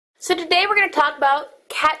So today we're going to talk about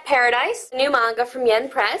Cat Paradise, a new manga from Yen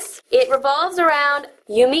Press. It revolves around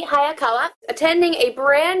Yumi Hayakawa attending a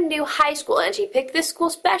brand new high school, and she picked this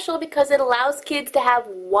school special because it allows kids to have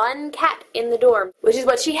one cat in the dorm, which is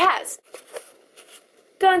what she has.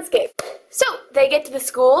 Gunscape. So, they get to the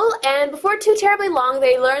school, and before too terribly long,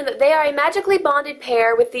 they learn that they are a magically bonded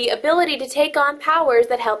pair with the ability to take on powers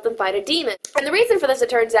that help them fight a demon. And the reason for this, it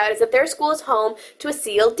turns out, is that their school is home to a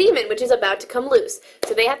sealed demon, which is about to come loose.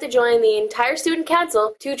 So they have to join the entire student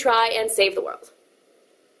council to try and save the world.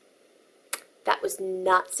 That was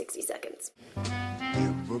not 60 seconds.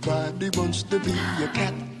 Everybody wants to be a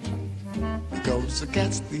cat, because a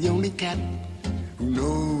cat's the only cat who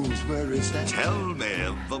knows where it's at. Tell me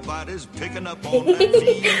everybody's picking up on that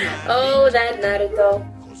feeling. Oh, that Naruto.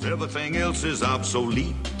 Cause everything else is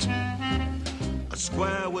obsolete. A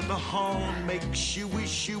square with a horn makes you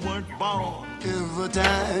wish you weren't born. Every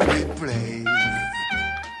time we play